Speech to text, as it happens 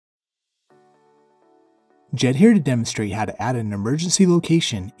Jed here to demonstrate how to add an emergency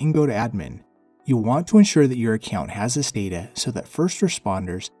location in GoTo Admin. You'll want to ensure that your account has this data so that first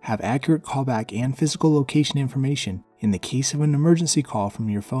responders have accurate callback and physical location information in the case of an emergency call from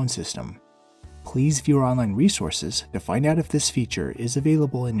your phone system. Please view our online resources to find out if this feature is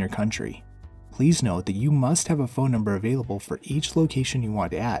available in your country. Please note that you must have a phone number available for each location you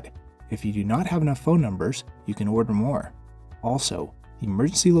want to add. If you do not have enough phone numbers, you can order more. Also, the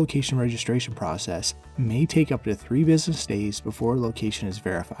emergency location registration process may take up to 3 business days before a location is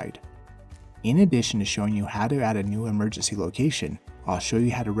verified. In addition to showing you how to add a new emergency location, I'll show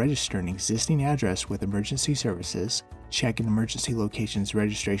you how to register an existing address with emergency services, check an emergency location's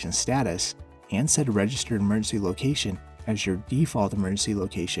registration status, and set a registered emergency location as your default emergency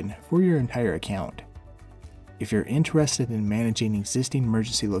location for your entire account. If you're interested in managing existing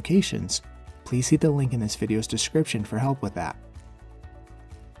emergency locations, please see the link in this video's description for help with that.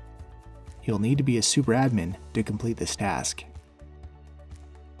 You'll need to be a super admin to complete this task.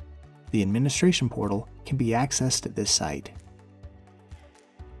 The administration portal can be accessed at this site.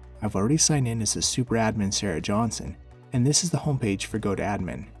 I've already signed in as a super admin Sarah Johnson, and this is the homepage for GoTo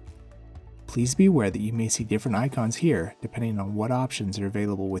Admin. Please be aware that you may see different icons here depending on what options are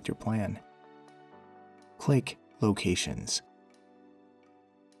available with your plan. Click Locations.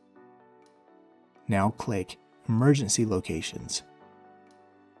 Now click Emergency Locations.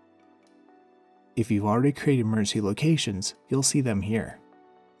 If you've already created emergency locations, you'll see them here.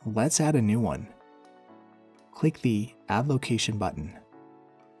 Let's add a new one. Click the Add Location button.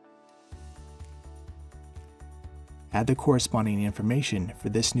 Add the corresponding information for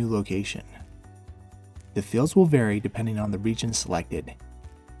this new location. The fields will vary depending on the region selected.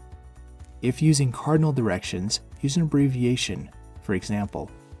 If using cardinal directions, use an abbreviation. For example,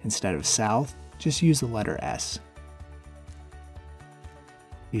 instead of south, just use the letter S.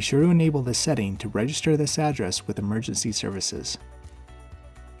 Be sure to enable this setting to register this address with emergency services.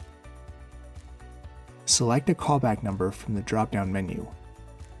 Select a callback number from the drop-down menu.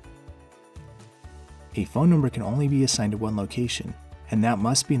 A phone number can only be assigned to one location, and that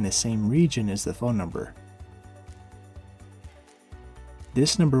must be in the same region as the phone number.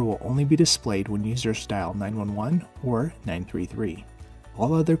 This number will only be displayed when users dial 911 or 933.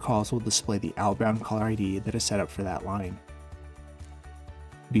 All other calls will display the outbound caller ID that is set up for that line.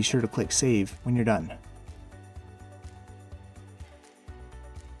 Be sure to click Save when you're done.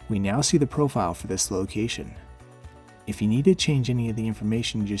 We now see the profile for this location. If you need to change any of the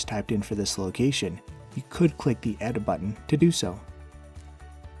information you just typed in for this location, you could click the Edit button to do so.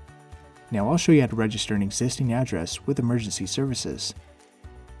 Now I'll show you how to register an existing address with emergency services.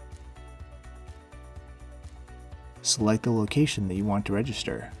 Select the location that you want to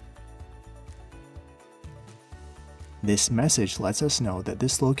register. This message lets us know that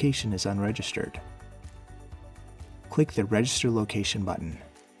this location is unregistered. Click the Register Location button.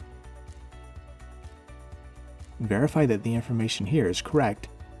 Verify that the information here is correct,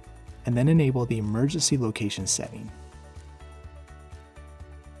 and then enable the emergency location setting.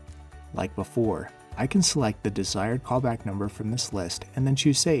 Like before, I can select the desired callback number from this list and then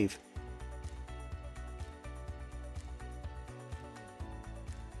choose Save.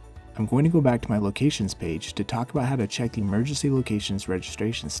 I'm going to go back to my locations page to talk about how to check the emergency location's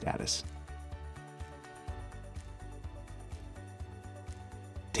registration status.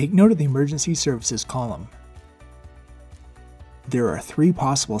 Take note of the emergency services column. There are 3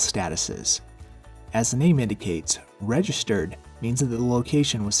 possible statuses. As the name indicates, registered means that the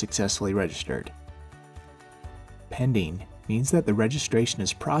location was successfully registered. Pending means that the registration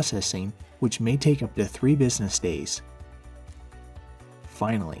is processing, which may take up to 3 business days.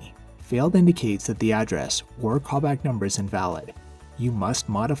 Finally, failed indicates that the address or callback number is invalid. You must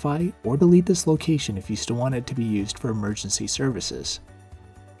modify or delete this location if you still want it to be used for emergency services.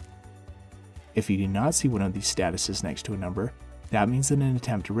 If you do not see one of these statuses next to a number, that means that an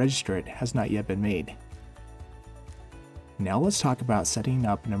attempt to register it has not yet been made. Now let's talk about setting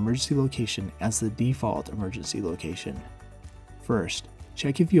up an emergency location as the default emergency location. First,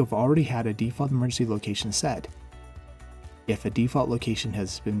 check if you have already had a default emergency location set. If a default location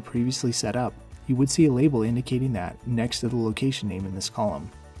has been previously set up, you would see a label indicating that next to the location name in this column.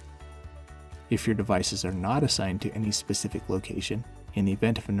 If your devices are not assigned to any specific location, in the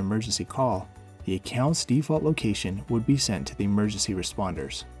event of an emergency call, the account's default location would be sent to the emergency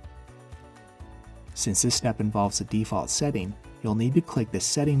responders. Since this step involves a default setting, you'll need to click the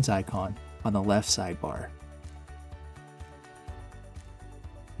Settings icon on the left sidebar.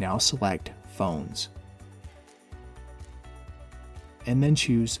 Now select Phones, and then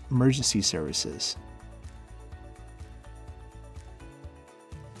choose Emergency Services.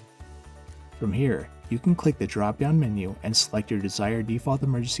 From here, you can click the drop-down menu and select your desired default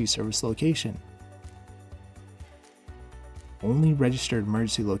emergency service location. Only registered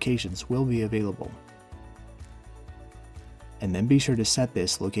emergency locations will be available. And then be sure to set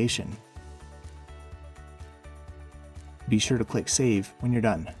this location. Be sure to click Save when you're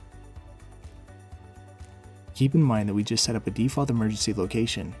done. Keep in mind that we just set up a default emergency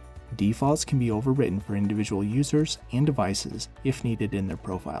location. Defaults can be overwritten for individual users and devices if needed in their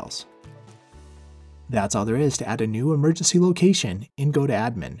profiles. That's all there is to add a new emergency location in GoTo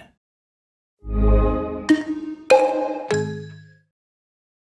Admin.